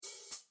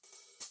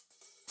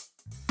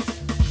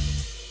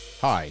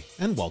Hi,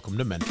 and welcome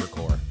to Mentor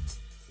Core.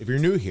 If you're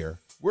new here,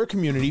 we're a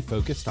community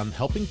focused on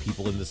helping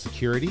people in the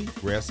security,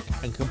 risk,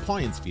 and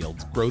compliance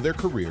fields grow their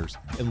careers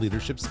and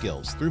leadership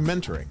skills through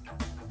mentoring.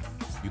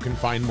 You can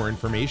find more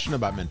information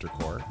about Mentor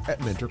Core at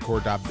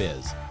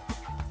mentorcore.biz.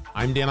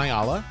 I'm Dan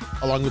Ayala,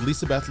 along with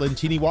Lisa Beth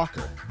Lentini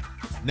Walker.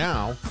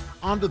 Now,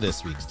 on to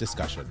this week's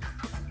discussion.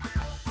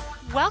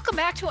 Welcome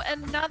back to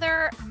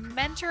another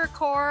Mentor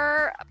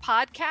Core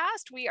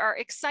podcast. We are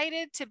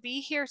excited to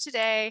be here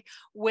today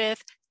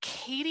with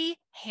Katie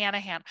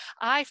Hanahan.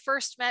 I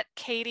first met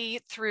Katie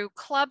through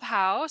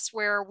Clubhouse,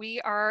 where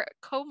we are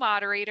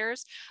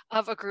co-moderators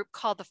of a group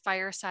called the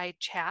Fireside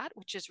Chat,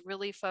 which is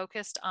really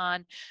focused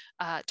on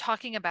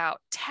talking about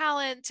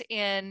talent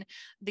in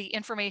the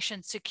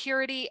information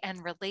security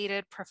and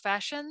related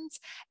professions.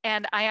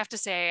 And I have to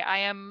say, I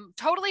am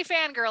totally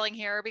fangirling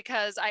here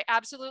because I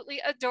absolutely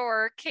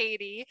adore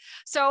Katie.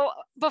 So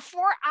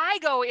before I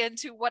go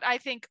into what I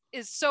think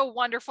is so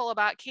wonderful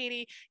about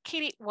Katie,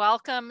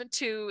 welcome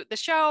to the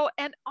show.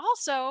 And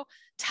also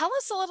tell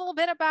us a little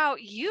bit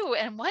about you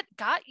and what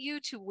got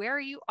you to where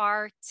you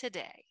are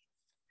today.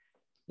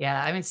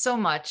 Yeah, I mean, so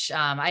much.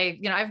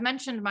 I've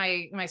mentioned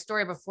my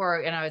story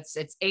before.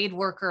 It's aid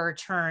worker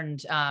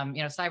turned,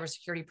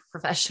 cybersecurity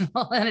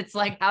professional, and it's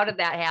like, how did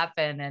that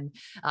happen?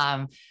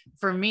 And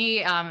for me,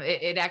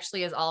 it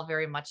actually is all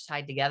very much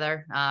tied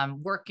together.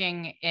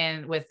 Working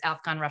with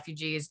Afghan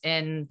refugees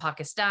in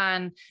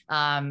Pakistan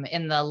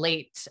in the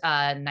late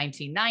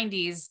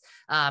 1990s,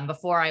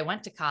 before I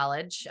went to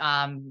college,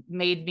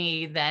 made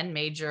me then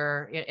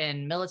major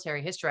in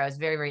military history. I was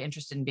very, very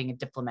interested in being a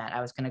diplomat.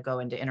 I was going to go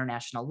into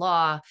international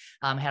law.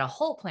 Had a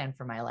whole plan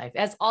for my life,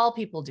 as all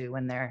people do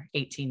when they're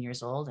 18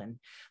 years old and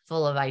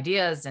full of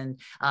ideas. And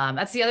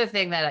that's the other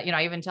thing that,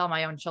 I even tell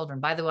my own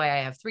children. By the way, I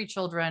have 3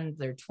 children.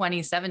 They're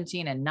 20,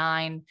 17, and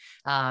 9.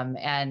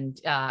 I'm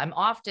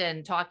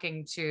often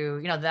talking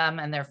to, them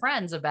and their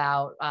friends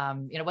about,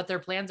 what their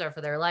plans are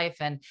for their life.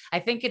 And I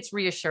think it's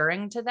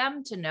reassuring to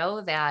them to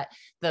know that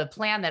the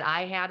plan that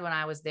I had when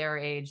I was their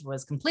age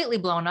was completely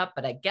blown up,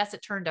 but I guess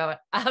it turned out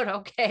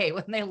okay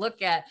when they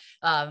look at,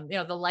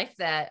 the life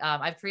that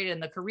I've created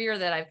and the career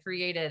that I've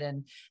created.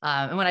 And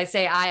when I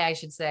say I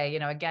should say,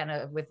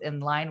 again, in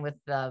line with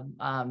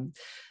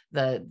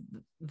the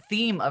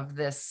theme of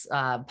this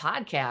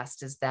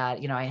podcast is that,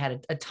 I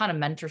had a ton of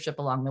mentorship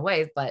along the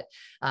way. But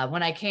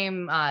when I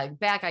came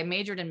back, I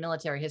majored in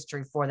military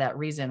history for that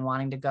reason,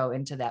 wanting to go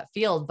into that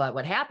field. But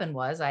what happened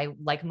was I,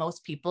 like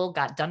most people,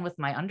 got done with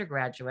my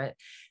undergraduate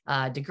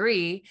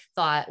degree,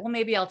 thought, well,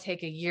 maybe I'll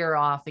take a year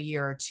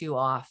or 2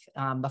 off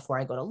before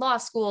I go to law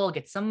school,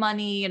 get some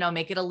money,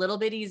 make it a little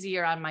bit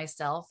easier on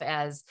myself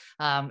as,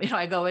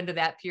 I go into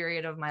that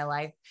period of my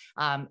life.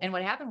 And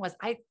what happened was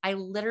I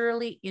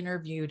literally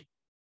interviewed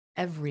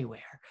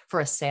everywhere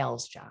for a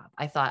sales job.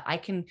 I thought I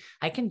can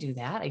do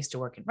that. I used to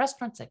work in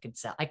restaurants.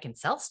 I can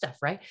sell stuff,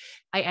 right?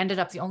 I ended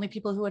up the only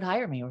people who would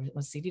hire me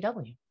was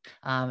CDW.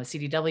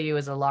 CDW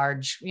is a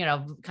large,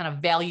 kind of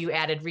value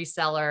added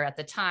reseller. At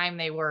the time,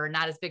 they were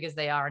not as big as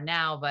they are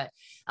now, but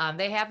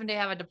they happened to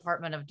have a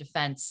Department of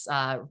Defense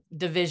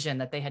division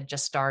that they had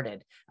just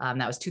started.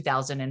 That was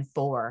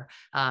 2004.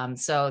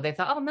 So they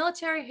thought, oh,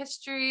 military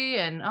history,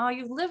 and oh,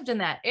 you've lived in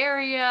that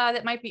area.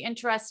 That might be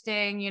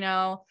interesting,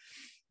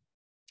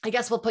 I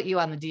guess we'll put you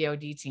on the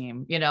DoD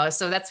team,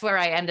 so that's where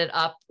I ended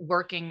up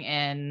working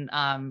in,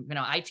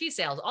 IT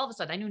sales. All of a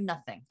sudden,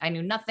 I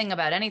knew nothing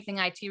about anything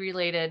IT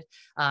related.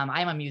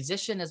 I'm a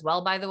musician as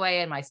well, by the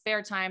way. In my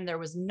spare time, there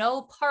was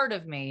no part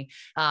of me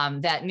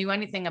that knew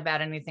anything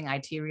about anything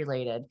IT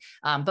related.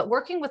 But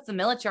working with the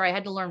military, I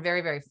had to learn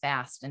very, very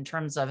fast in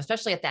terms of,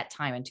 especially at that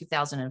time in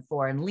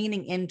 2004, and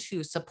leaning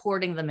into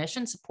supporting the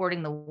mission,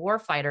 supporting the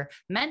warfighter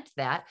meant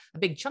that a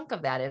big chunk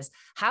of that is,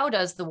 how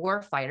does the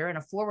warfighter in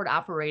a forward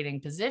operating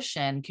position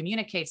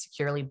communicate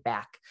securely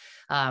back?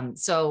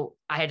 So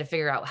I had to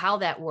figure out how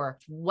that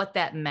worked, what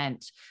that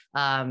meant.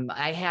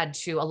 I had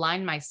to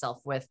align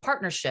myself with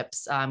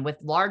partnerships with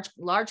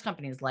large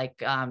companies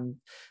like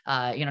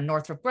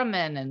Northrop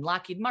Grumman and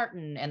Lockheed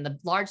Martin and the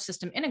large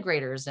system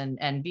integrators,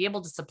 and be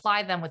able to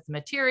supply them with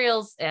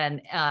materials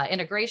and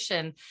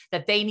integration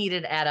that they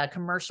needed at a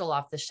commercial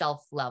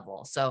off-the-shelf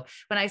level. So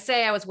when I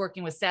say I was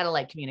working with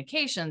satellite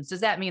communications,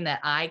 does that mean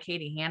that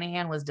Katie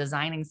Hanahan, was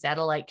designing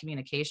satellite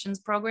communications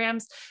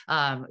programs?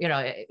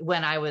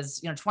 When I was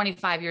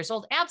 25 years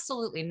old?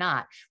 Absolutely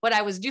not. What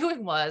I was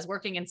doing was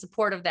working in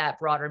support of that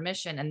broader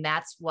mission. And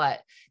that's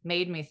what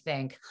made me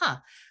think,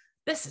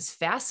 this is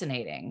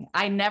fascinating.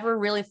 I never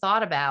really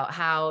thought about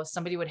how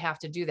somebody would have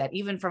to do that,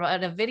 even from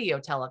a video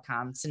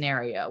telecom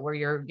scenario where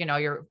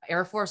you're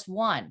Air Force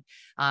One,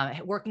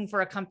 working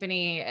for a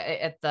company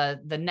at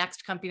the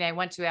next company I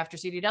went to after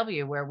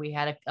CDW, where we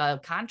had a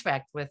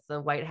contract with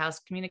the White House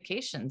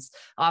Communications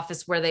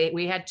Office, where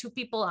we had 2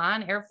 people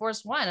on Air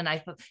Force One, and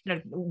I,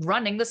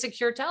 running the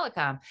secure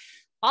telecom.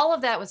 all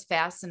of that was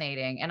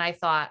fascinating. And I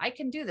thought, I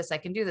can do this. I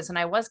can do this. And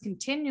I was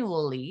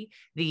continually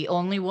the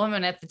only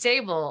woman at the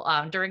table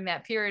during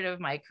that period of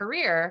my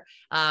career,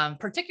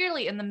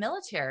 particularly in the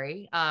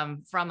military,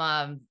 from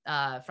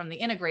the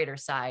integrator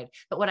side.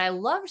 But what I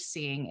loved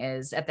seeing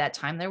is at that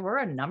time, there were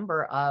a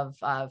number of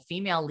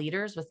female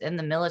leaders within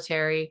the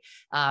military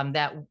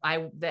that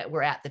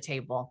were at the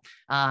table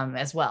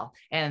as well.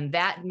 And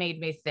that made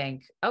me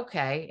think,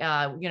 okay,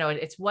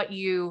 it's what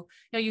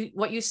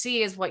what you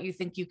see is what you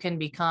think you can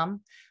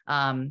become.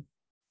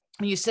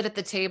 You sit at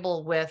the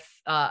table with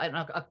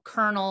a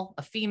colonel,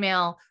 a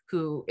female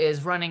who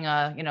is running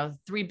a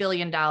 $3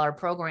 billion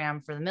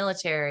program for the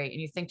military,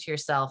 and you think to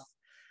yourself,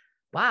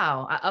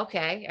 wow.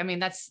 Okay. I mean,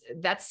 that's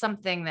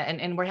something that,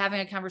 and we're having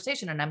a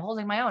conversation and I'm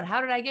holding my own. How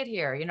did I get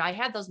here? I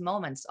had those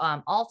moments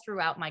all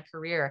throughout my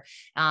career.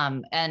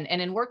 And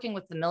in working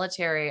with the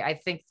military, I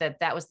think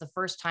that was the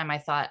first time I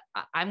thought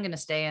I'm going to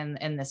stay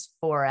in this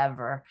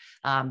forever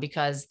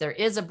because there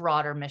is a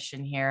broader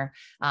mission here.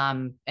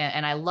 And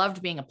I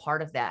loved being a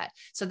part of that.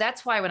 So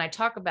that's why when I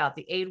talk about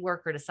the aid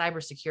worker to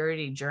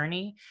cybersecurity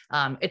journey,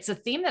 it's a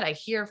theme that I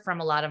hear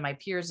from a lot of my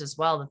peers as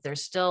well, that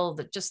there's still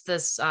just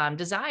this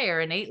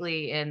desire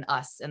innately in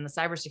us in the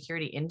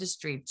cybersecurity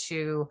industry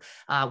to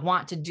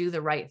want to do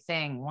the right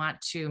thing, want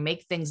to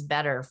make things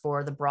better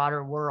for the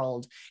broader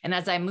world. And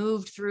as I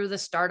moved through the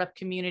startup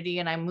community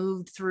and I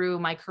moved through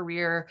my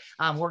career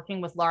working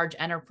with large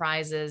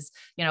enterprises,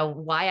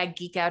 why I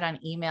geek out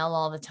on email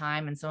all the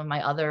time and some of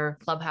my other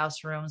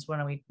clubhouse rooms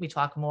when we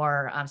talk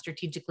more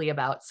strategically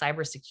about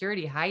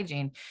cybersecurity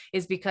hygiene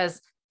is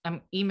because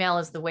email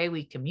is the way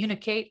we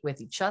communicate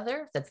with each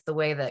other. That's the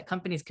way that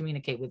companies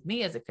communicate with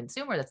me as a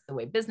consumer. That's the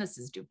way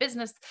businesses do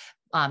business.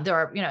 There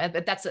are,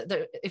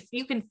 if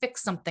you can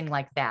fix something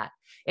like that,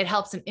 it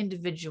helps an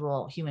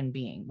individual human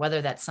being,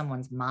 whether that's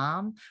someone's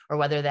mom or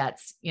whether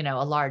that's,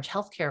 a large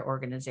healthcare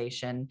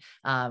organization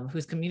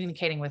who's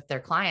communicating with their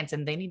clients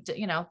and they need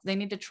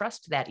to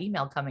trust that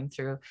email coming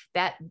through.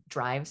 That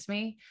drives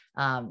me.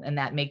 And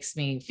that makes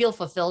me feel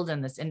fulfilled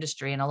in this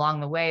industry. And along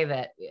the way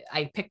that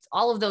I picked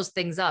all of those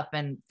things up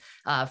and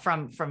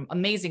from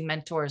amazing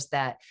mentors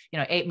that,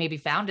 maybe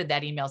founded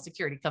that email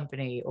security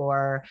company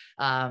or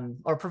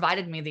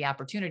provided me the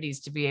opportunities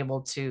to be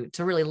able to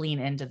really lean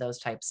into those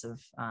types of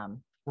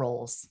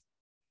roles.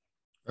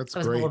 That's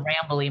great. A little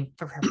rambly,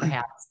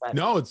 perhaps. But.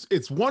 No,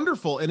 it's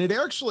wonderful, and it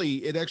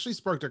actually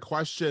sparked a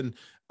question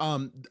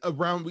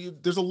around.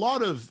 There's a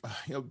lot of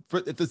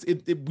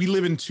we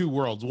live in two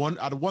worlds. One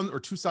or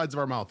two sides of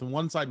our mouth. On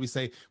one side, we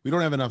say we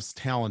don't have enough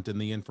talent in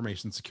the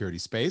information security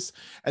space,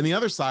 and the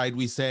other side,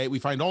 we say we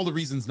find all the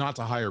reasons not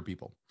to hire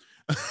people.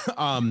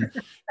 And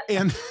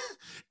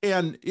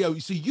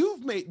so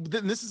you've made.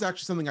 This is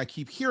actually something I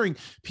keep hearing.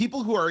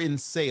 People who are in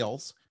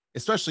sales,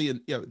 especially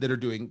that are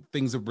doing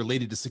things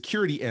related to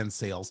security and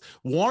sales,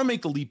 want to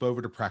make the leap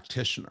over to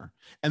practitioner.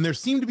 And there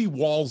seem to be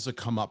walls that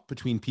come up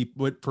between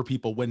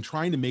people when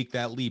trying to make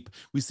that leap.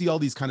 We see all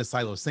these kind of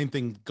silos. Same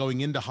thing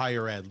going into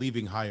higher ed,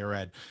 leaving higher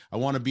ed. I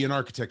want to be an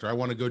architect, or I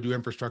want to go do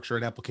infrastructure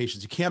and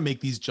applications. You can't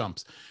make these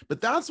jumps.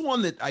 But that's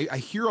one that I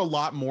hear a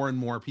lot more and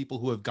more people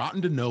who have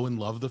gotten to know and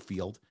love the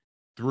field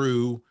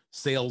through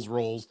sales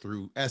roles,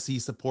 through SE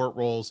support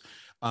roles,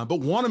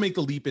 but want to make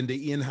the leap into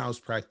in-house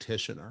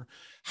practitioner.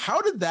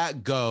 How did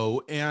that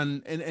go?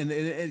 And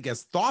I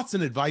guess thoughts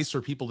and advice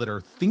for people that are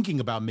thinking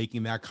about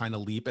making that kind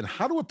of leap and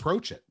how to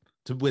approach it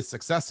with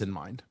success in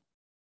mind.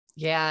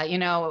 Yeah,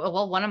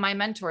 one of my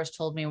mentors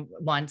told me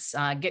once,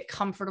 get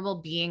comfortable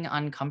being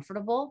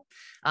uncomfortable.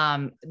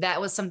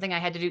 That was something I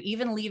had to do.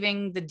 Even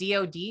leaving the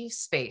DoD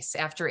space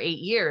after 8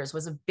 years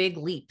was a big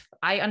leap.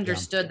 I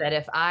understood that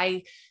if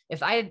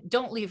I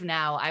don't leave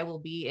now, I will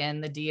be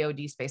in the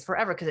DoD space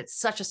forever because it's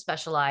such a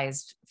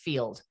specialized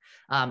field.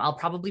 I'll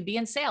probably be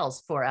in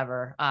sales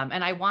forever.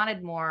 And I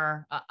wanted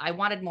more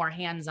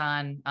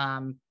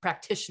hands-on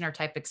practitioner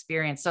type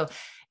experience. So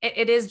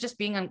it is just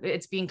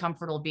being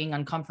comfortable, being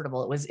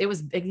uncomfortable. It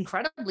was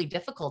incredibly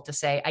difficult to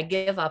say, I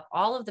give up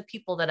all of the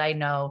people that I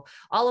know,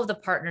 all of the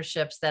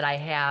partnerships that I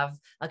have,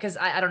 because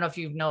I don't know if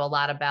you know a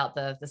lot about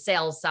the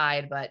sales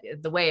side, but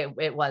the way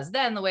it was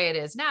then, the way it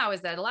is now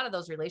is that a lot of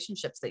those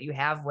relationships that you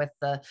have with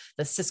the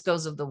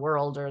Ciscos of the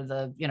world or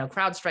the,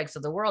 CrowdStrikes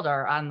of the world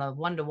are on the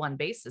one-to-one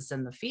basis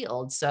in the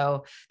field.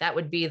 So that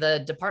would be the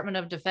Department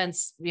of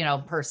Defense,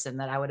 person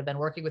that I would have been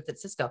working with at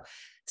Cisco.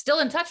 Still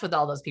in touch with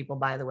all those people,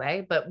 by the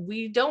way, but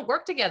we don't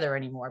work together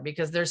anymore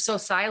because they're so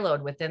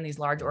siloed within these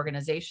large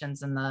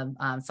organizations in the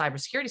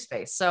cybersecurity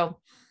space. So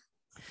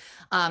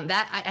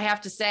that I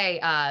have to say,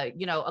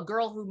 a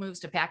girl who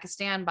moves to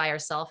Pakistan by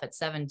herself at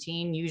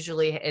 17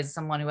 usually is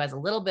someone who has a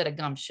little bit of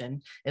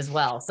gumption as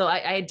well. So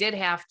I did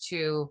have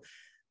to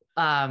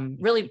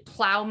really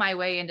plow my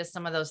way into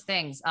some of those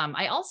things.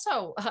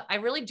 I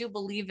really do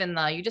believe in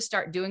you just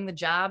start doing the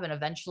job and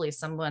eventually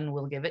someone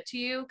will give it to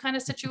you kind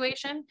of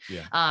situation.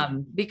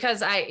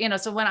 Because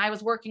so when I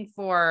was working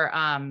for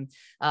an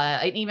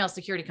email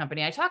security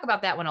company, I talk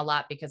about that one a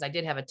lot because I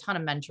did have a ton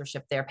of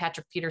mentorship there.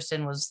 Patrick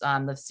Peterson was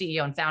the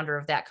CEO and founder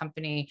of that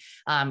company.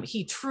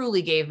 He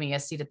truly gave me a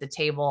seat at the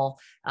table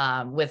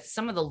with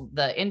some of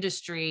the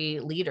industry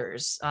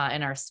leaders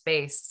in our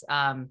space.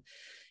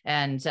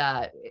 And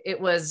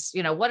it was,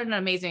 what an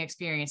amazing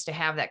experience to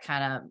have that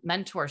kind of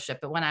mentorship.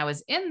 But when I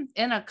was in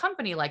a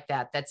company like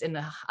that, that's in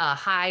a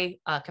high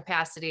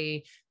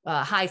capacity,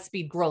 high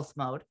speed growth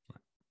mode,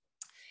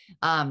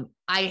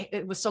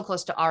 it was so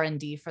close to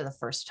R&D for the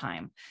first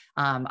time.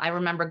 I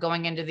remember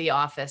going into the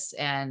office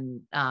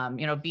and,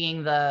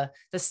 being I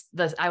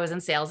was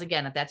in sales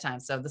again at that time.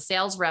 So the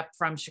sales rep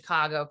from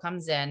Chicago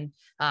comes in,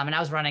 and I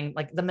was running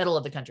like the middle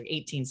of the country,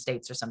 18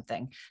 states or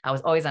something. I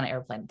was always on an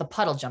airplane, the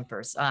puddle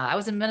jumpers. I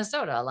was in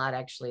Minnesota a lot,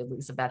 actually,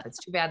 Elizabeth. It's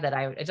too bad that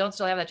I don't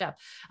still have that job.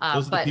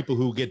 Those are the people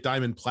who get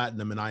diamond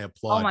platinum, and I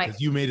applaud because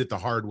you made it the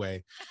hard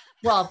way.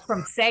 Well,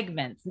 from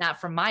segments,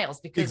 not from miles,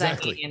 because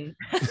exactly.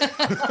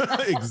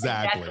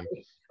 Exactly.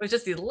 It was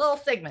just these little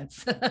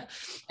segments.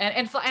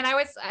 and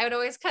I would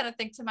always kind of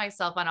think to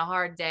myself on a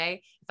hard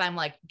day, if I'm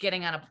like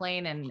getting on a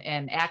plane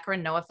in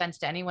Akron, no offense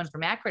to anyone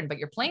from Akron, but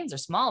your planes are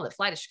small that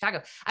fly to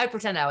Chicago. I would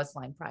pretend I was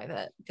flying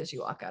private because you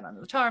walk out onto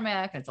the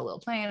tarmac and it's a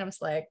little plane. I'm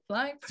just like,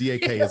 flying.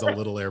 DAK is a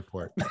little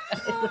airport.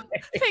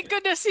 Thank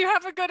goodness you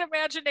have a good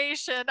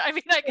imagination. I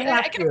mean,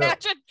 I can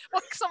imagine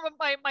some of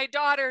my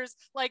daughters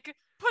like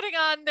putting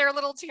on their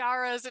little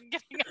tiaras and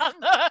getting on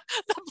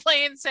the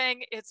plane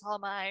saying, it's all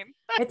mine.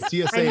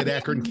 TSA at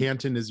Akron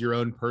Canton is your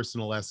own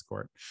personal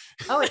escort.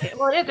 Oh, it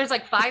is. There's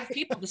like 5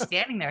 people just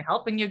standing there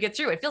helping you get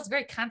through. It feels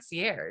very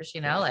concierge,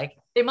 like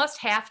they must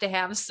have to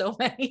have so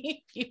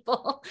many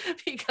people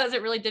because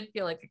it really did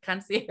feel like a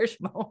concierge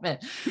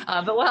moment.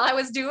 But while I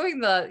was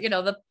doing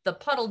the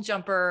puddle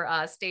jumper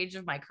stage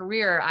of my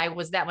career, I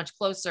was that much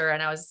closer.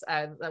 And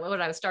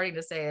what I was starting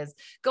to say is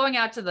going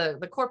out to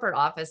the corporate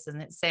office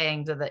and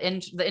saying to the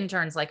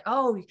interns like,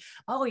 oh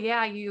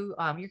yeah, you're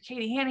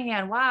Katie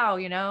Hanahan.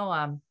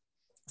 Wow.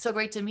 So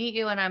great to meet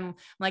you. And I'm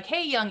like,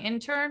 hey, young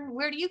intern,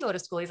 where do you go to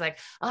school? He's like,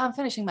 oh, I'm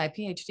finishing my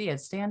PhD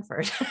at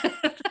Stanford.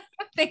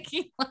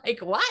 Thinking like,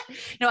 what,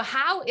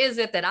 how is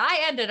it that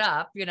I ended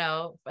up,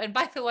 and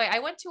by the way, I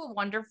went to a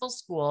wonderful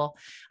school,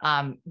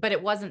 but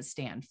it wasn't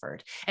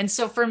Stanford. And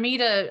so for me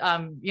to,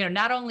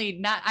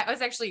 I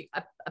was actually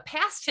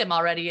past him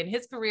already in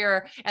his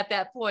career at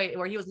that point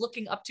where he was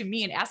looking up to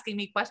me and asking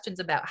me questions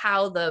about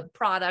how the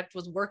product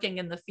was working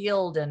in the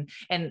field.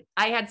 And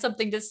I had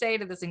something to say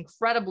to this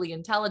incredibly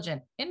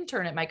intelligent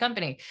intern at my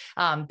company.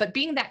 But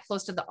being that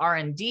close to the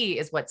R&D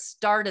is what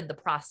started the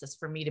process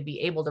for me to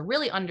be able to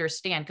really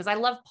understand, because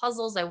I love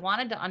puzzles. I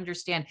wanted to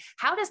understand,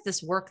 how does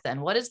this work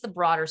then? What is the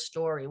broader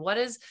story? What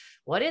is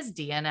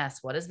DNS?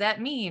 What does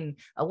that mean?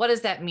 What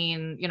does that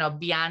mean,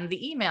 beyond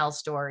the email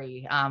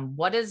story?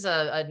 What does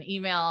an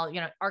email,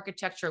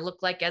 architecture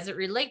look like as it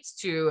relates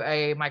to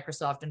a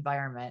Microsoft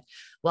environment?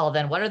 Well,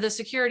 then what are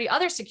the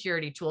other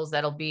security tools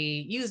that'll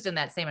be used in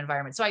that same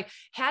environment? So I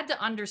had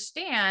to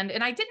understand,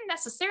 and I didn't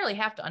necessarily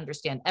have to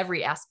understand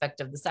every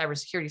aspect of the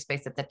cybersecurity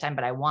space at that time,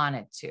 but I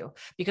wanted to,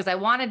 because I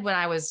wanted, when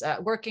I was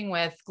working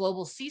with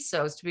global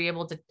CISOs, to be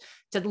able to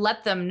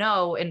let them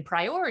know in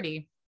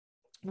priority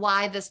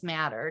why this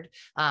mattered,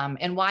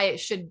 and why it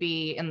should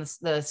be in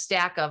the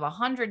stack of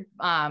 100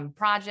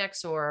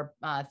 projects or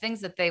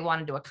things that they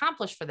wanted to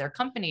accomplish for their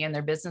company and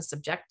their business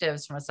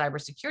objectives from a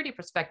cybersecurity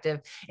perspective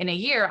in a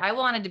year. I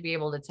wanted to be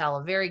able to tell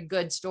a very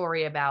good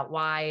story about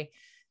why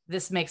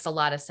this makes a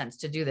lot of sense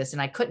to do this.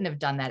 And I couldn't have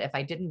done that if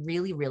I didn't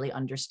really, really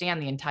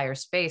understand the entire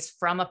space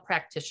from a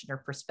practitioner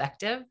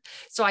perspective.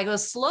 So I go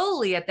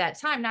slowly at that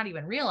time, not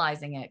even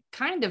realizing it,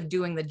 kind of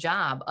doing the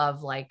job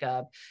of like,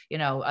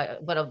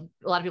 what a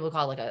lot of people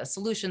call like a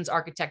solutions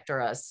architect or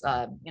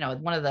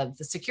one of the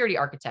security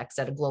architects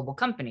at a global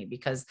company,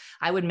 because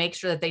I would make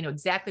sure that they know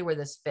exactly where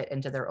this fit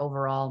into their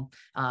overall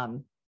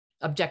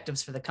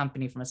objectives for the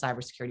company from a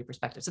cybersecurity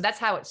perspective. So that's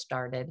how it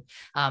started.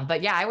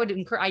 But yeah, I would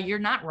encourage, you're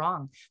not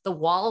wrong. The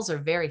walls are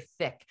very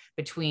thick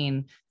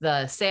between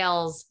the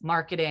sales,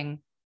 marketing,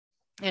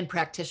 and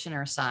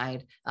practitioner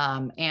side.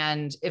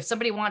 And if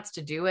somebody wants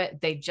to do it,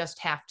 they just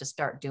have to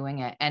start doing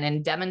it. And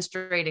in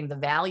demonstrating the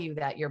value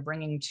that you're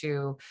bringing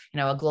to,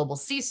 a global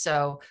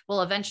CISO,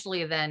 well,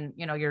 eventually then,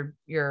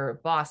 your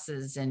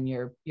bosses and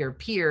your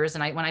peers,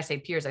 and when I say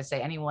peers, I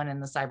say anyone in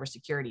the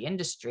cybersecurity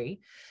industry,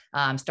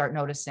 start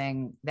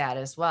noticing that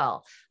as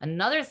well.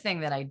 Another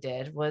thing that I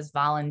did was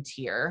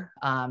volunteer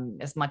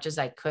as much as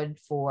I could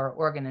for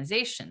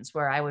organizations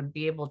where I would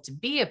be able to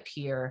be a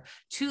peer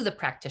to the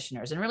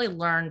practitioners and really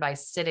learn by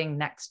sitting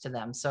next to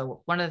them.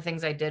 So one of the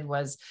things I did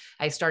was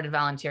I started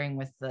volunteering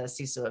with the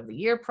CISO of the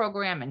Year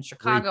program in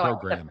Chicago.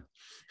 Great program.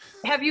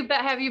 Have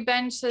you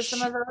been to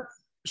some of those?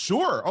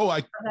 Sure. Oh,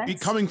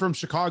 coming from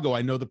Chicago,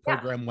 I know the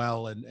program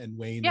well, and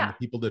Wayne and the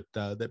people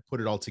that put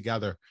it all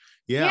together.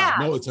 Yeah.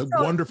 No, it's a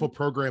wonderful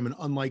program, and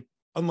unlike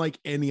unlike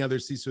any other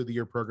CISO of the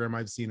Year program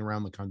I've seen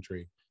around the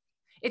country.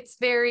 It's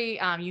very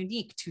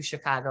unique to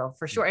Chicago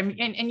for sure.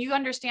 And you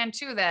understand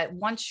too, that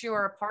once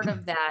you're a part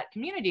of that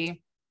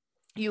community,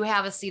 you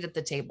have a seat at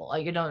the table.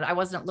 I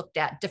wasn't looked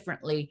at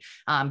differently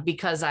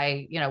because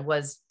I,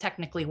 was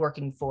technically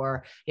working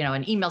for,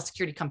 an email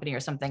security company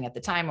or something at the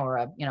time, or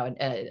an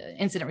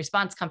incident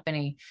response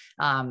company.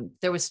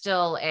 There was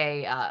still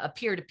a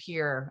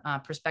peer-to-peer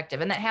perspective,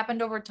 and that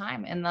happened over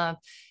time. And the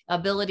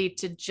ability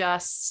to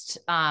just,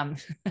 and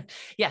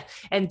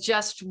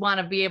just want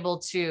to be able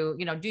to,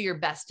 do your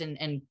best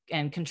and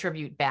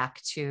contribute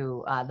back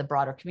to the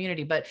broader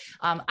community. But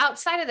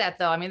outside of that,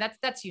 though, I mean,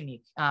 that's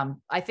unique.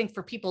 I think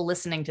for people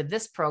listening to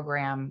this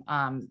program,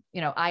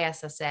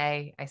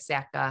 ISSA,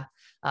 ISACA,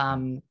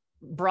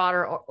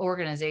 broader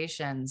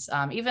organizations,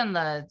 even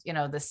the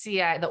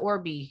CI, the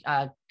Orbi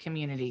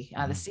community,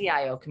 the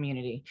CIO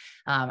community,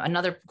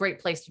 another great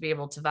place to be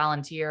able to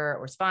volunteer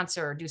or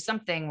sponsor or do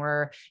something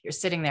where you're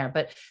sitting there.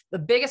 But the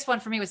biggest one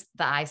for me was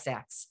the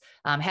ISACs,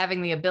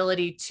 having the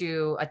ability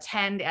to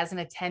attend as an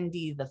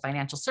attendee, the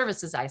financial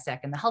services ISAC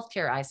and the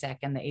healthcare ISAC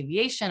and the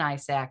aviation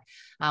ISAC,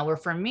 were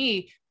for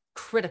me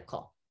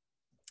critical.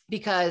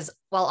 Because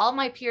while all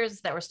my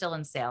peers that were still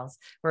in sales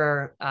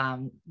were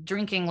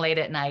drinking late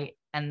at night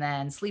and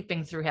then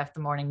sleeping through half the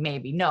morning,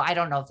 maybe. No, I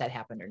don't know if that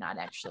happened or not,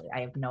 actually.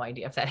 I have no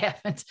idea if that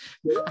happened.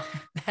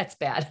 That's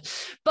bad.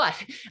 But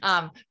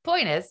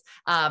point is,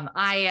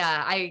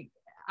 I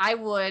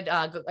would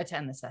go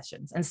attend the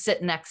sessions and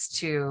sit next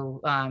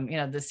to,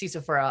 the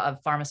CISO for a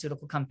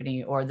pharmaceutical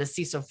company or the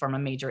CISO from a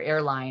major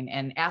airline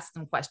and ask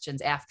them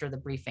questions after the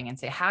briefing and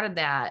say, how did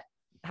that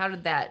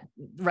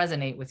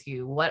resonate with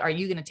you? What are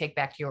you going to take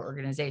back to your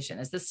organization?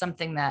 Is this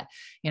something that,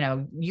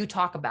 you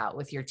talk about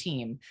with your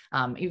team,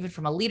 even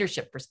from a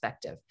leadership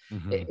perspective?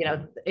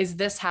 Mm-hmm. Is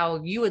this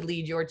how you would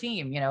lead your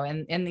team,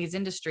 in these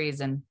industries?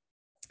 And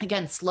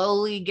again,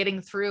 slowly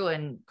getting through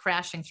and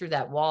crashing through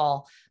that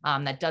wall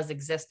that does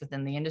exist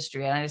within the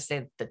industry. And I just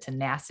say the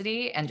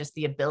tenacity and just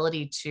the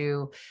ability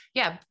to,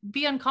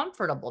 be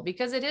uncomfortable,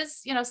 because it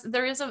is,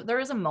 there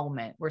is a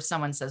moment where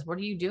someone says, what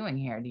are you doing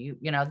here? Do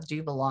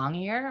you belong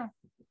here?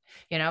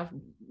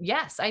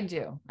 Yes, I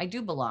do. I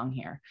do belong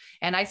here.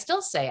 And I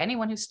still say,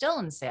 anyone who's still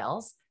in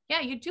sales,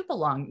 you do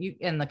belong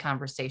in the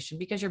conversation,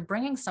 because you're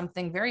bringing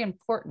something very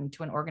important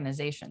to an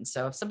organization.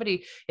 So if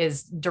somebody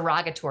is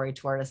derogatory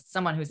toward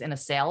someone who's in a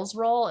sales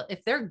role,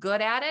 if they're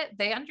good at it,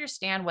 they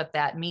understand what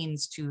that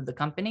means to the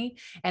company.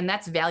 And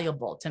that's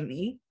valuable to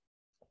me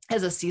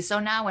as a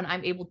CISO now, when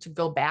I'm able to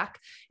go back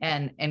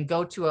and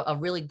go to a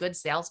really good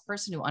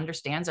salesperson who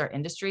understands our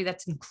industry.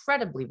 That's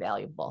incredibly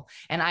valuable.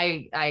 And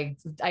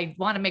I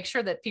want to make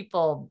sure that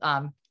people,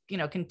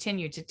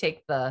 continue to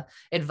take the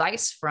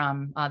advice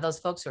from those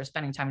folks who are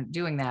spending time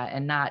doing that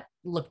and not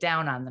look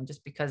down on them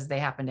just because they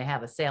happen to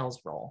have a sales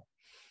role.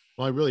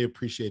 Well, I really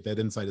appreciate that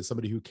insight as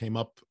somebody who came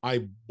up.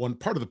 One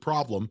part of the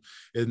problem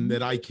in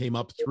that I came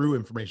up through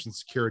information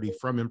security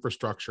from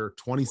infrastructure,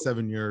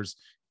 27 years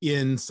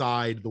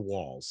inside the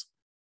walls.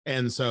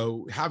 And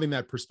so having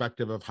that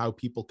perspective of how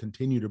people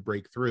continue to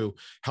break through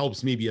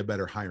helps me be a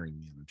better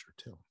hiring manager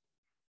too.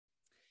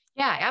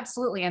 Yeah,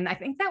 absolutely. And I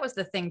think that was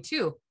the thing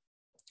too.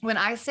 When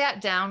I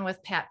sat down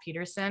with Pat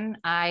Peterson,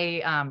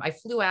 I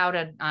flew out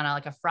on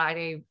a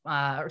Friday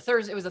or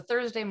Thursday. It was a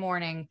Thursday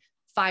morning,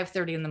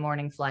 5:30 in the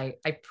morning flight.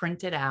 I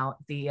printed out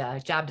the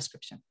job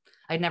description.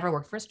 I'd never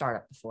worked for a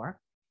startup before.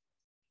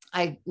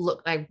 I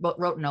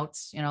wrote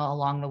notes,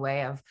 along the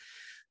way of,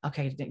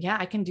 okay,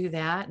 I can do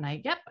that. And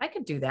I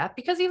could do that,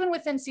 because even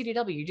within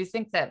CDW, do you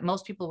think that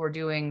most people were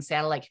doing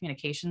satellite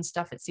communication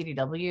stuff at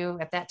CDW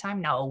at that time?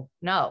 No.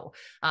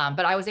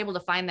 But I was able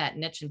to find that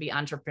niche and be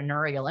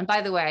entrepreneurial. And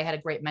by the way, I had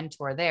a great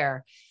mentor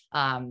there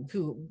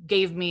who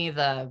gave me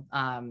the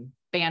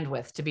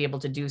bandwidth to be able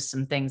to do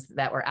some things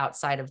that were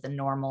outside of the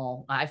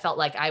normal. I felt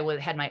like I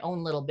had my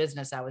own little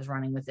business I was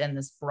running within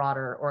this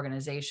broader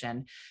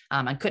organization.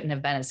 I couldn't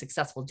have been as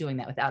successful doing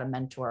that without a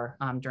mentor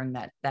during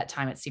that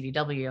time at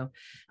CDW.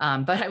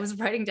 But I was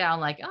writing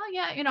down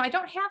I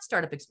don't have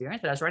startup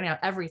experience, but I was writing out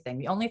everything.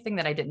 The only thing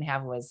that I didn't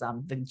have was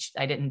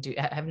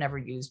I've never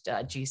used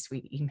G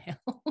Suite email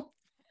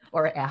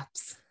or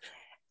apps.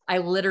 I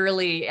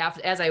literally,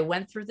 as I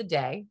went through the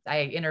day,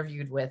 I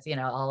interviewed with,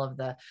 all of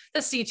the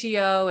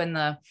CTO and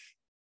the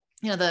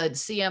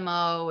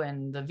CMO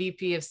and the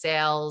VP of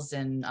sales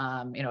and,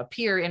 a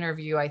peer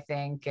interview, I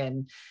think.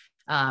 And,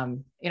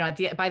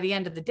 by the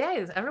end of the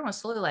day, everyone was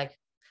slowly like,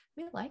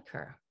 we like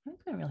her.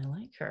 I really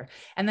like her.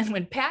 And then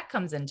when Pat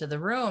comes into the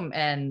room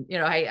and,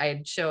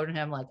 I showed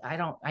him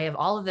I have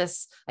all of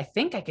this, I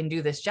think I can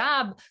do this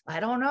job. I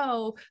don't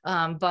know.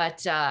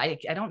 But I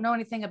don't know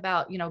anything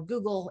about,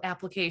 Google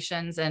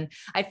applications. And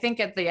I think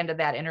at the end of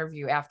that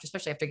interview,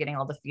 especially after getting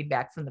all the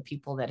feedback from the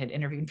people that had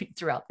interviewed me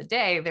throughout the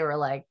day, they were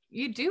like,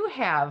 you do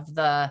have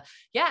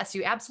yes,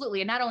 you absolutely.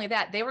 And not only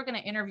that, they were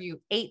going to interview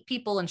 8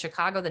 people in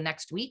Chicago the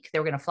next week. They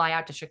were going to fly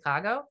out to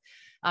Chicago.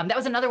 That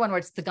was another one where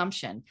it's the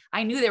gumption.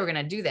 I knew they were going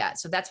to do that.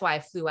 So that's why I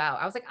flew out.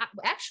 I was like,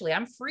 actually,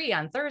 I'm free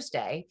on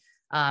Thursday.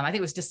 I think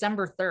it was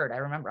December 3rd. I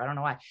remember. I don't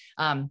know why.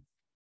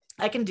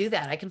 I can do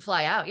that. I can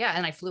fly out. Yeah.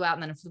 And I flew out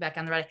and then I flew back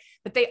on the right.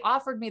 But they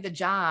offered me the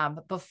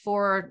job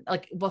before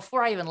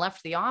I even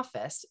left the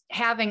office,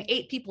 having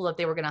 8 people that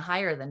they were going to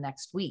hire the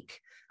next week.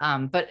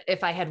 But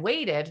if I had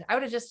waited, I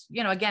would have just,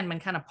 again, been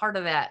kind of part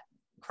of that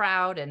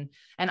crowd.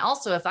 And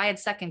also if I had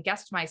second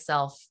guessed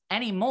myself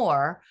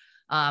anymore,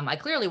 I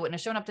clearly wouldn't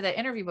have shown up to that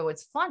interview. But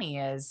what's funny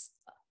is,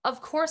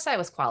 of course I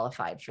was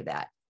qualified for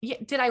that. Yeah,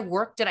 did I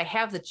work? Did I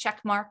have the check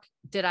mark?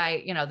 Did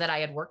I, that I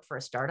had worked for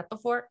a startup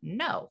before?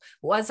 No.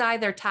 Was I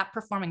their top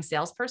performing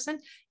salesperson?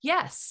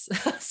 Yes.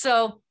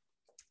 So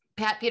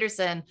Pat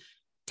Peterson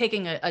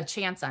taking a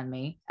chance on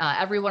me,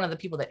 every one of the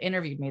people that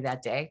interviewed me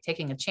that day,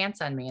 taking a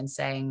chance on me and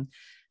saying,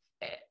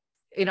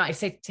 I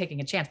say taking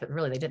a chance, but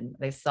really they didn't.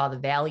 They saw the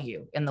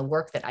value in the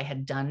work that I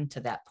had done to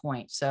that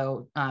point.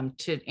 So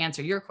to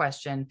answer your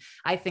question,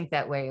 I think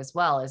that way as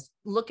well, is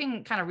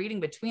kind of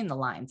reading between the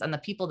lines on the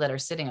people that are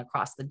sitting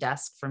across the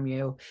desk from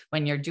you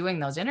when you're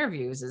doing those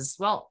interviews is,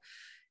 well,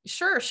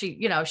 sure, she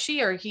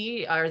or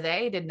he or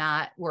they did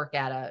not work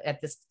at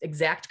this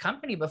exact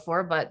company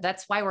before, but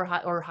that's why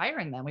we're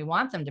hiring them. We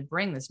want them to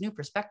bring this new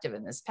perspective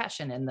and this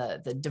passion and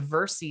the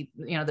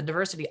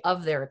diversity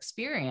of their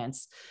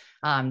experience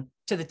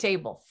to the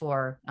table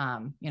for,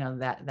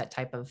 that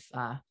type of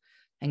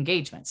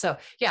engagement. So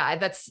yeah,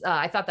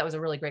 I thought that was a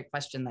really great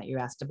question that you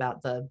asked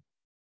about the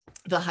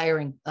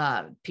hiring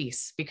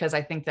piece, because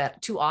I think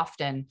that too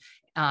often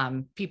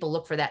people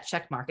look for that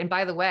check mark. And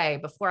by the way,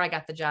 before I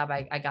got the job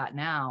I got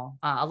now,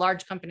 a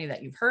large company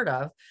that you've heard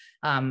of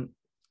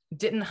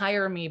didn't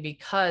hire me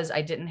because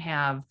I didn't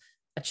have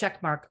a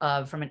check mark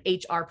from an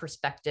HR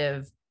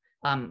perspective,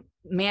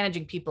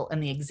 managing people in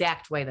the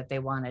exact way that they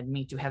wanted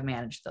me to have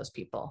managed those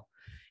people.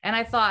 And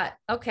I thought,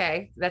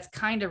 okay, that's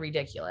kind of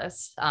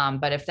ridiculous.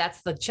 But if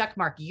that's the check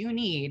mark you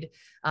need,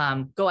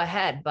 go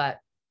ahead. But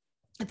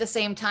at the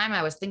same time,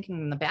 I was thinking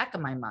in the back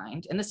of my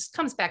mind, and this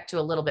comes back to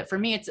a little bit for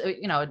me, it's,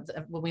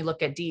 when we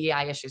look at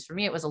DEI issues, for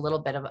me, it was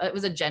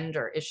a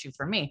gender issue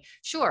for me.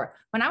 Sure.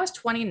 When I was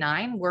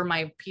 29, were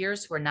my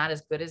peers who are not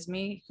as good as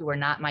me, who are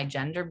not my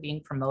gender,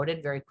 being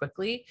promoted very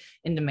quickly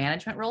into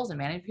management roles and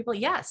managing people?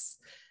 Yes.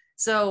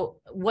 So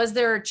was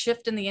there a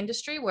shift in the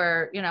industry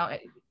where,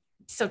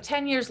 so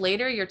 10 years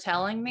later, you're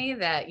telling me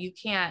that you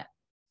can't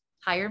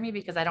hire me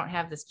because I don't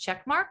have this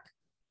check mark?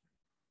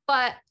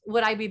 But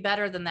would I be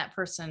better than that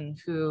person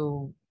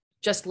who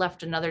just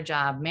left another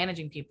job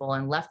managing people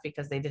and left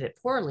because they did it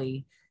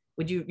poorly?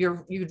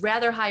 You'd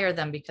rather hire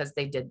them because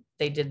they did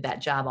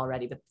that job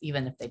already, but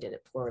even if they did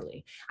it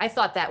poorly. I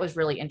thought that was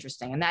really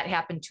interesting. And that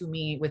happened to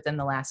me within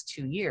the last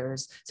 2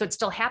 years. So it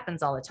still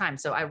happens all the time.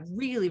 So I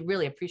really,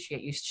 really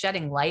appreciate you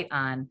shedding light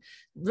on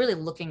really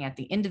looking at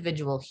the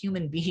individual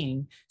human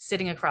being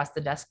sitting across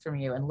the desk from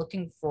you and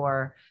looking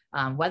for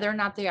whether or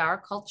not they are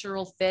a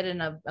cultural fit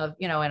and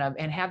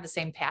have the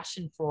same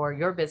passion for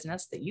your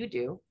business that you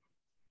do.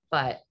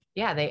 But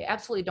yeah, they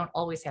absolutely don't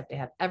always have to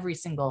have every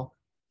single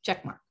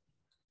check mark.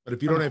 But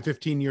if you don't have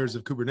 15 years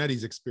of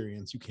Kubernetes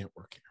experience, you can't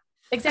work here.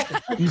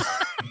 Exactly.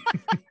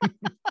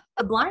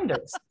 The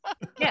blinders.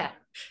 Yeah.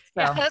 So.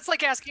 Yeah, that's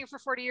like asking for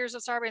 40 years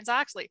of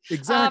Sarbanes-Oxley.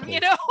 Exactly.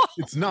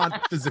 It's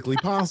not physically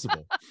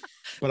possible,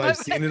 but I've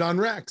seen it on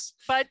Rex.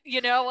 But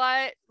you know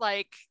what?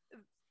 Like,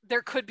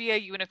 there could be a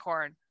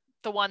unicorn,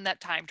 the one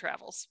that time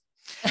travels.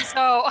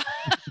 So.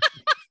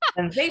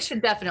 And they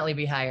should definitely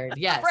be hired.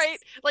 Yes. Right.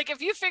 Like,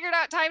 if you figured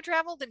out time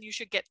travel, then you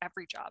should get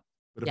every job.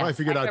 But if I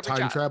figured out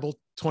time travel,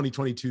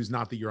 2022 is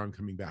not the year I'm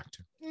coming back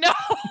to. No.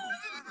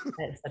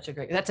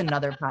 That's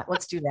another pod.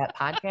 Let's do that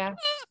podcast.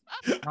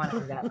 I want to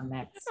do that one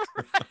next.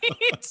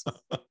 Right.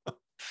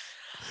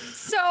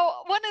 So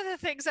one of the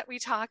things that we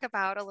talk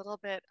about a little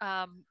bit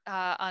on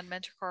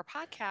MentorCore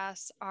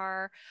podcasts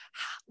are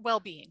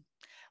well-being.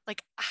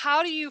 Like,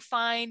 how do you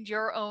find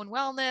your own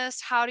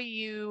wellness? How do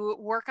you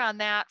work on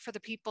that for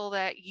the people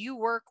that you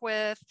work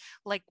with?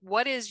 Like,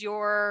 what is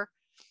your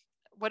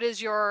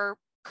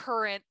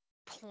current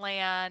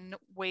plan,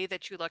 way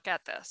that you look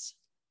at this?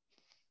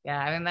 Yeah,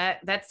 I mean,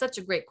 that's such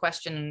a great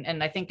question.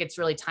 And I think it's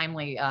really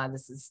timely.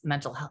 This is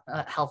Mental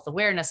Health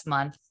Awareness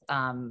Month.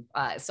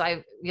 So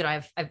I've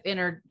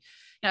entered,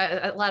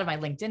 a lot of my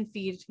LinkedIn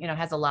feed,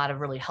 has a lot of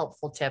really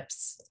helpful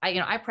tips.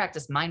 I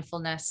practice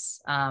mindfulness.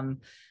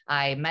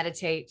 I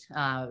meditate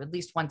at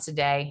least once a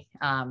day.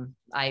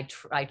 I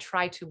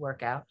try to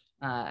work out.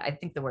 I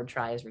think the word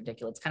try is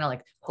ridiculous. It's kind of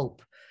like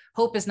hope.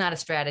 Hope is not a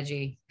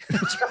strategy.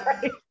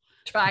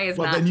 Try is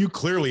not. Well, then you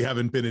clearly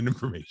haven't been in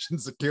information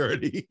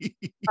security.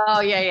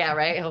 Oh yeah,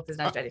 right. Hope is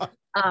not a strategy.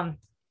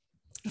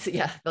 So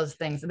yeah, those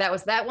things.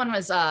 That one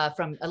was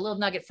from a little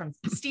nugget from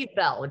Steve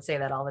Bell would say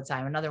that all the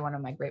time. Another one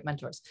of my great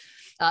mentors.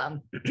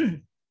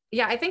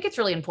 Yeah, I think it's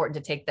really important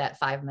to take that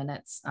 5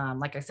 minutes.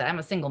 Like I said, I'm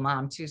a single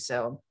mom too,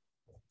 so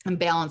I'm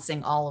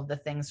balancing all of the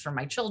things for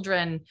my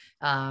children.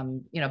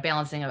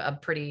 Balancing a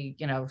pretty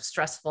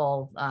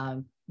stressful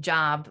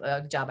job,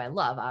 a job I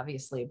love,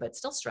 obviously, but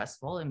still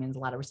stressful. It means a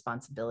lot of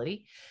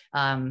responsibility.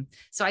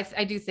 So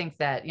I do think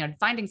that,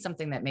 finding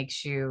something that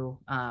makes you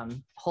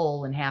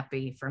whole and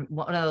happy. For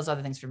one of those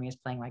other things for me is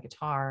playing my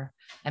guitar.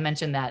 I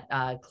mentioned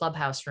that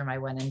clubhouse room I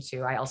went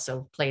into. I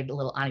also played a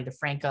little Ani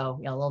DeFranco,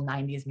 a little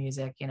 90s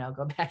music,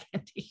 go back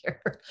into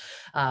here.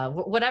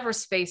 Whatever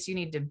space you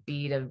need to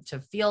be to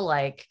feel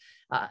like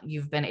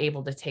you've been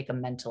able to take a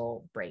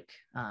mental break.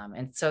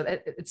 And so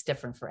it's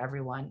different for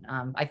everyone.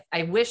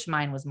 I wish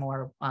mine was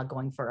more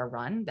going for a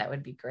run. That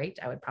would be great.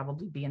 I would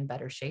probably be in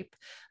better shape.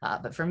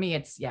 But for me,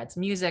 it's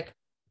music,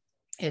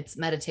 it's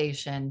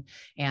meditation,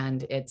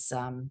 and it's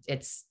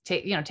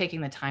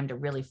taking the time to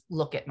really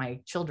look at my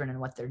children and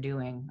what they're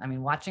doing. I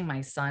mean, watching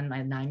my son, my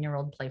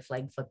 9-year-old, play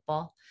flag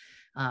football,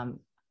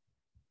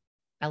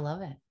 I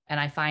love it. And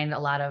I find a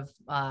lot of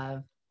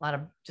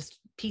just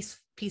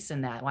peace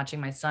in that,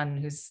 watching my son,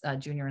 who's a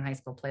junior in high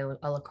school, play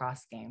a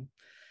lacrosse game.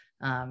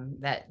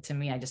 That to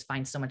me, I just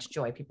find so much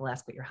joy. People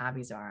ask what your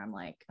hobbies are. I'm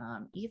like,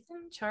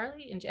 Ethan,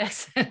 Charlie, and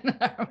Jackson.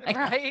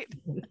 Right.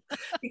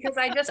 Because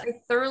I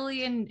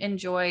thoroughly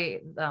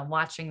enjoy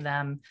watching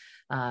them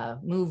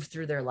move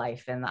through their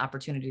life and the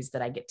opportunities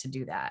that I get to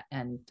do that.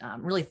 And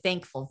I'm really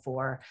thankful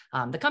for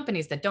the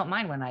companies that don't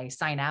mind when I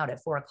sign out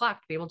at 4:00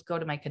 to be able to go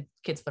to my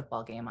kids'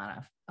 football game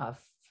on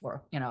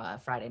a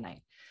Friday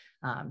night.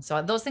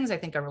 So those things I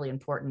think are really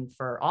important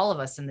for all of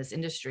us in this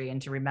industry,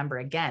 and to remember,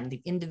 again,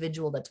 the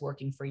individual that's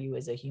working for you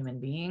is a human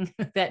being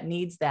that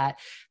needs that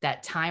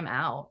time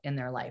out in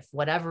their life,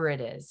 whatever it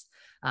is.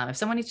 If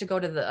someone needs to go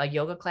to a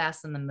yoga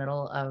class in the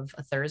middle of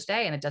a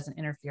Thursday and it doesn't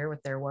interfere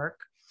with their work,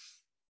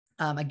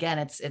 again,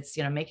 it's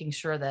making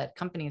sure that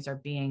companies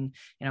are being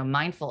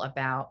mindful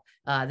about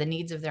the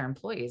needs of their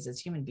employees as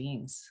human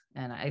beings.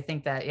 And I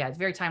think that, it's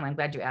very timely. I'm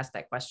glad you asked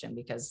that question,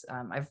 because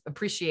I've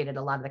appreciated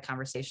a lot of the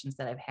conversations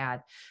that I've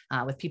had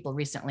with people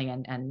recently,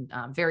 and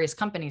various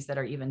companies that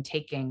are even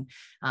taking,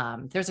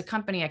 there's a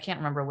company, I can't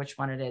remember which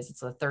one it is.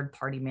 It's a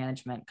third-party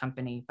management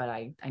company, but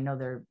I know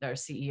their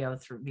CEO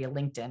via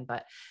LinkedIn,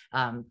 but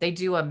they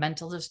do a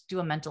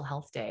mental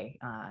health day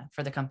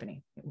for the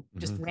company,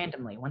 just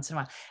randomly once in a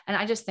while. And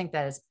I just think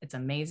that it's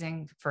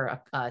amazing for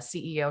a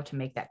CEO to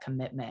make that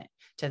commitment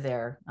to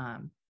their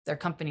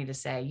company, to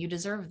say, you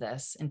deserve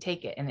this and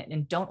take it,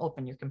 and don't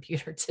open your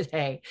computer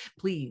today,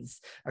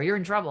 please, or you're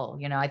in trouble.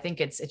 I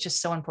think it's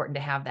just so important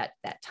to have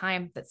that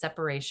time, that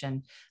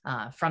separation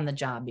from the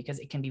job, because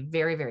it can be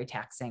very, very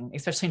taxing,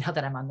 especially now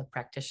that I'm on the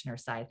practitioner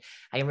side.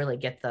 I really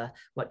get the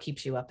what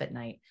keeps you up at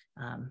night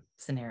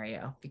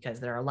scenario, because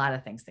there are a lot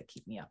of things that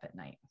keep me up at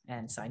night.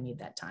 And so I need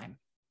that time.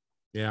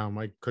 Yeah,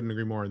 I couldn't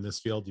agree more in this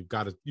field. You've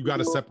got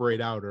to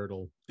separate out, or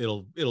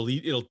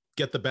it'll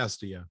get the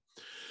best of you.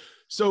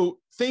 So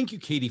thank you,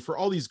 Katie, for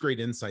all these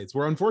great insights.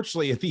 We're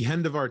unfortunately at the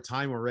end of our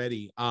time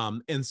already.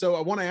 And so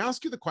I want to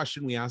ask you the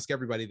question we ask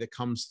everybody that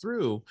comes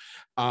through.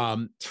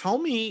 Tell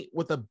me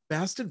what the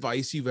best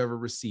advice you've ever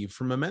received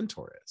from a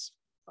mentor is.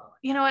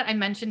 You know what? I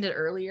mentioned it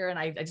earlier, and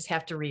I just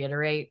have to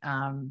reiterate,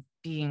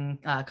 being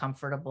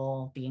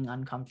comfortable, being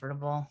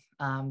uncomfortable.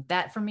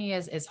 That for me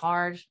is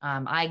hard.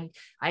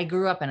 I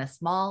grew up in a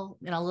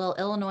little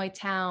Illinois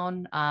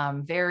town,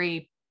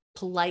 very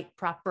polite,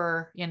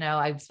 proper,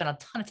 I spent a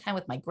ton of time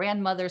with my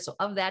grandmother. So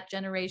of that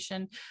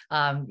generation,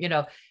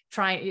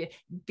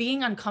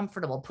 being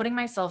uncomfortable, putting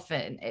myself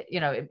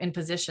in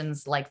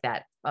positions like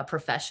that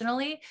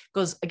professionally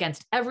goes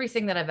against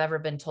everything that I've ever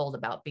been told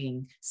about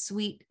being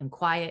sweet and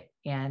quiet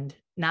and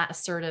not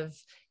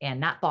assertive and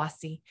not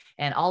bossy,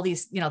 and all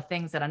these,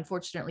 things that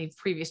unfortunately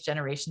previous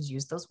generations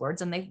used those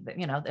words, and they,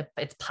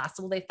 it's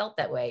possible they felt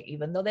that way,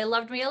 even though they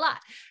loved me a lot.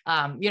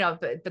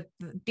 But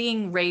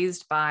being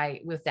raised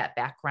with that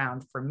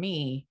background for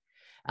me,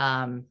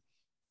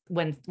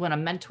 when a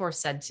mentor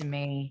said to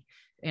me,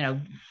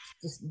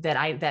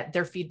 that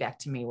their feedback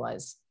to me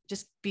was,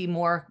 just be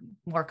more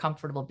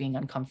comfortable being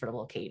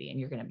uncomfortable, Katie, and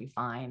you're going to be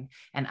fine.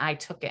 And I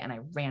took it and I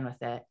ran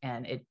with it,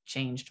 and it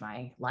changed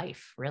my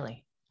life,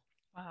 really.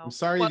 Wow. I'm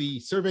sorry, the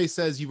survey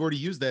says you've already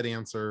used that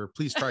answer.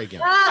 Please try again.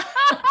 Well,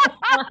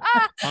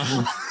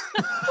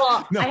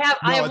 I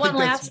have one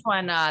last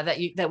one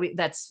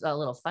that's a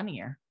little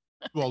funnier.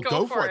 Well,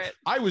 go for it.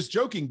 I was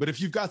joking, but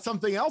if you've got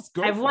something else,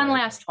 go for it. I have one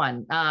last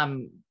one.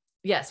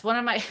 Yes, one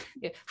of my,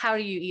 how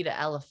do you eat an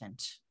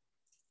elephant?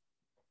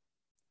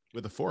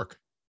 With a fork.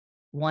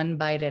 One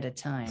bite at a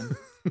time.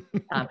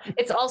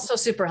 It's also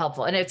super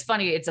helpful. And it's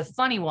funny. It's a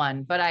funny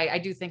one, but I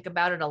do think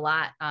about it a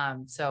lot.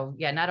 So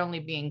yeah, not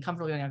only being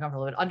comfortable, being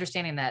uncomfortable, but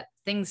understanding that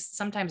things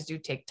sometimes do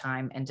take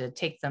time, and to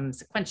take them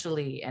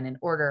sequentially and in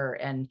order,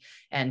 and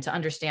to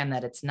understand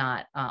that it's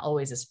not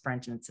always a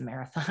sprint, and it's a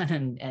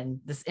marathon, and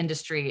this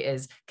industry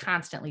is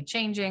constantly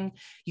changing.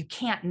 You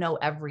can't know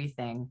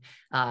everything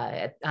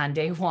on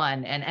day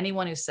one. And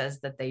anyone who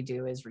says that they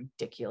do is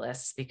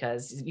ridiculous,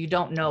 because you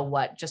don't know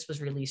what just was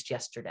released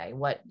yesterday,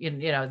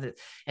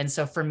 and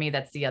so for me,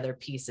 that's the other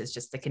piece, is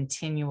just the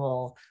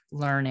continual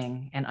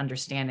learning and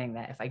understanding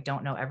that if I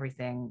don't know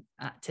everything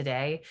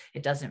today,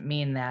 it doesn't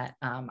mean that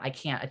I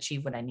can't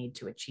achieve what I need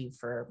to achieve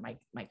for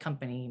my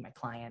company, my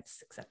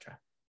clients, etc.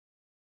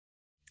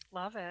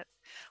 Love it.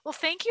 Well,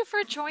 thank you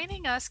for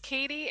joining us,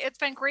 Katie. It's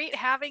been great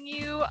having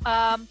you.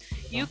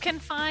 You can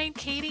find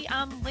Katie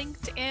on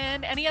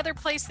LinkedIn. Any other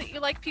place that you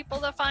like people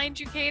to find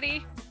you,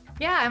 Katie?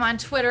 Yeah, I'm on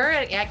Twitter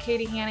at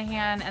Katie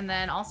Hanahan, and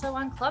then also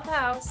on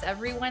Clubhouse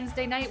every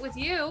Wednesday night with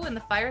you in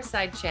the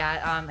fireside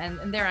chat.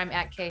 And there I'm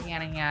at K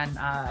Hanahan.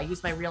 I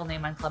use my real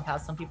name on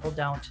Clubhouse. Some people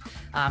don't,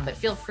 but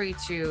feel free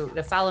to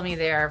follow me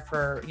there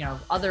for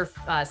other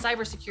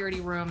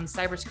cybersecurity rooms,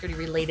 cybersecurity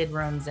related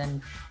rooms,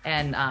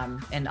 and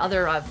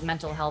other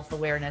mental health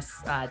awareness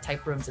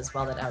type rooms as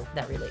well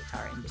that relate to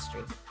our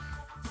industry.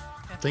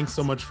 Thanks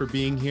so much for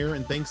being here,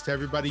 and thanks to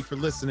everybody for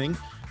listening.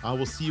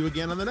 We'll see you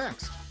again on the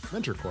next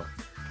Mentor Core.